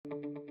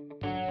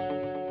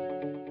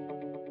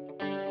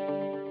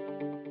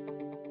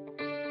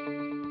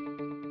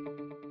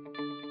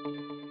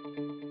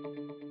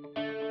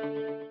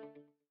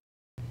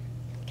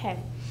Okay,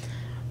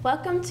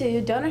 welcome to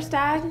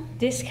Donnerstag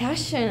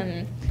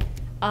Discussion.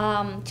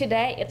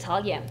 Today,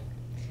 Italian.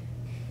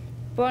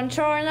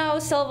 Buongiorno,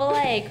 Silver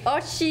Lake.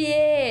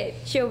 Oggi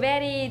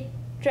giovedì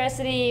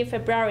 13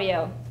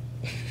 febbraio.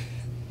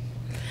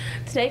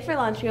 Today for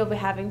lunch we will be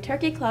having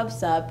turkey club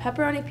sub,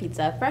 pepperoni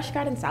pizza, fresh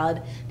garden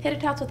salad, tater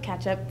tots with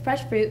ketchup,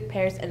 fresh fruit,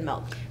 pears, and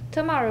milk.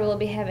 Tomorrow we'll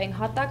be having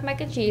hot dog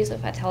mac and cheese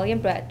with Italian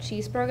bread,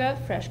 cheeseburger,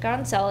 fresh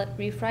garden salad,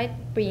 refried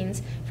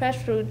beans, fresh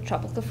fruit,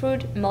 tropical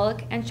fruit,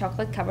 milk, and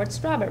chocolate covered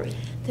strawberry.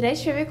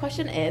 Today's trivia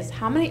question is,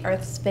 how many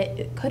Earths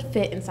could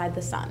fit inside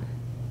the sun?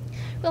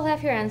 We'll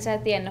have your answer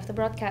at the end of the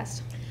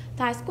broadcast.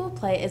 The high school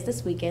play is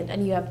this weekend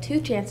and you have two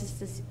chances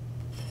to see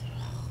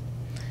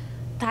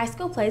High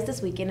School plays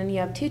this weekend and you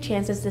have two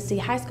chances to see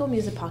High School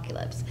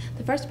Music-Apocalypse.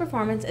 The first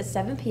performance is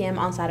 7 p.m.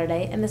 on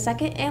Saturday and the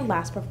second and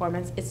last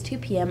performance is 2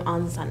 p.m.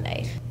 on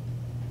Sunday.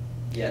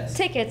 Yes.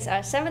 Tickets are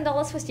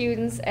 $7 for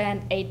students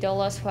and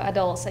 $8 for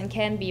adults and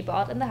can be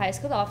bought in the high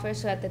school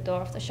office or at the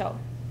door of the show.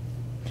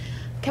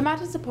 Come out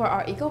to support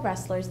our Eagle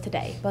wrestlers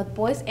today. Both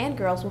boys and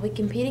girls will be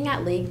competing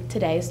at league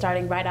today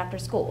starting right after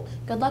school.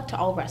 Good luck to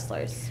all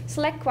wrestlers.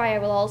 Select Choir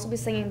will also be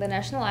singing the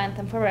national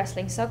anthem for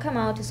wrestling, so come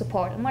out to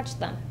support and watch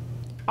them.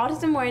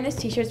 Autism Awareness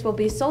t-shirts will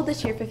be sold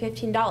this year for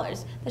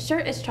 $15. The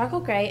shirt is charcoal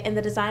gray and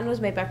the design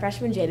was made by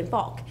freshman Jaden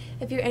Falk.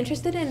 If you're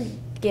interested in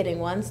getting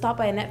one, stop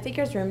by Annette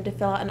Figure's room to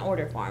fill out an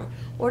order form.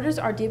 Orders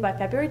are due by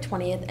February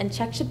 20th and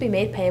checks should be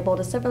made payable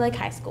to Silver Lake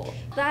High School.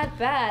 That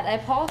bad. I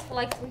paused for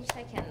like 3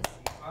 seconds.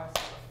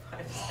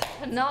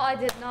 No, I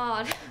did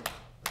not.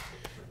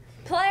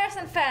 Players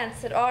and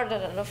fans that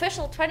ordered an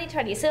official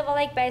 2020 Silver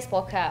Lake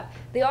baseball cap.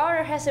 The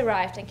order has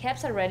arrived and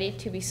caps are ready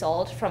to be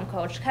sold from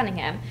Coach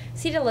Cunningham.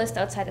 See the list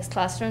outside his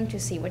classroom to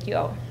see what you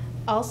own.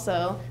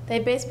 Also, the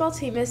baseball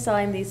team is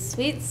selling these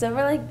sweet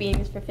Silver Lake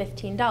beans for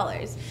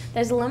 $15.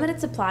 There's a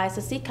limited supply,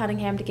 so see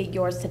Cunningham to get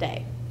yours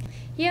today.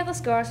 Here are the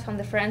scores from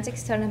the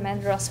Forensics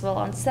Tournament Rossville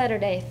on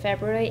Saturday,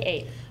 February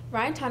 8th.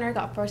 Ryan Tunner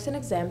got first in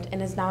exempt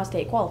and is now a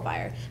state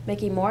qualifier.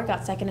 Mickey Moore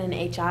got second in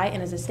HI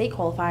and is a state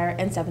qualifier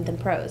and 7th in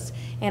pros.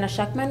 Anna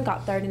Schuckman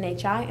got third in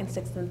HI and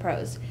 6th in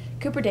pros.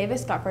 Cooper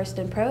Davis got first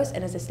in pros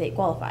and is a state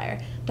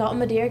qualifier. Dalton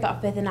Madeira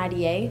got 5th in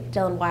IDA.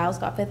 Dylan Wiles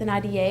got 5th in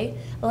IDA.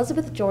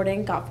 Elizabeth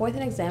Jordan got 4th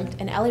in exempt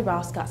and Ellie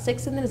Ross got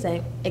 6th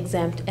in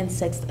exempt and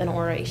 6th in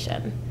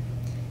oration.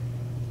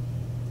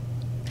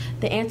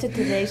 The answer to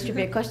today's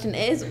trivia question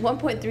is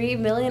 1.3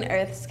 million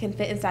Earths can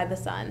fit inside the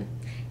sun.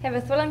 Have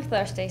a thrilling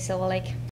Thursday, Silver Lake.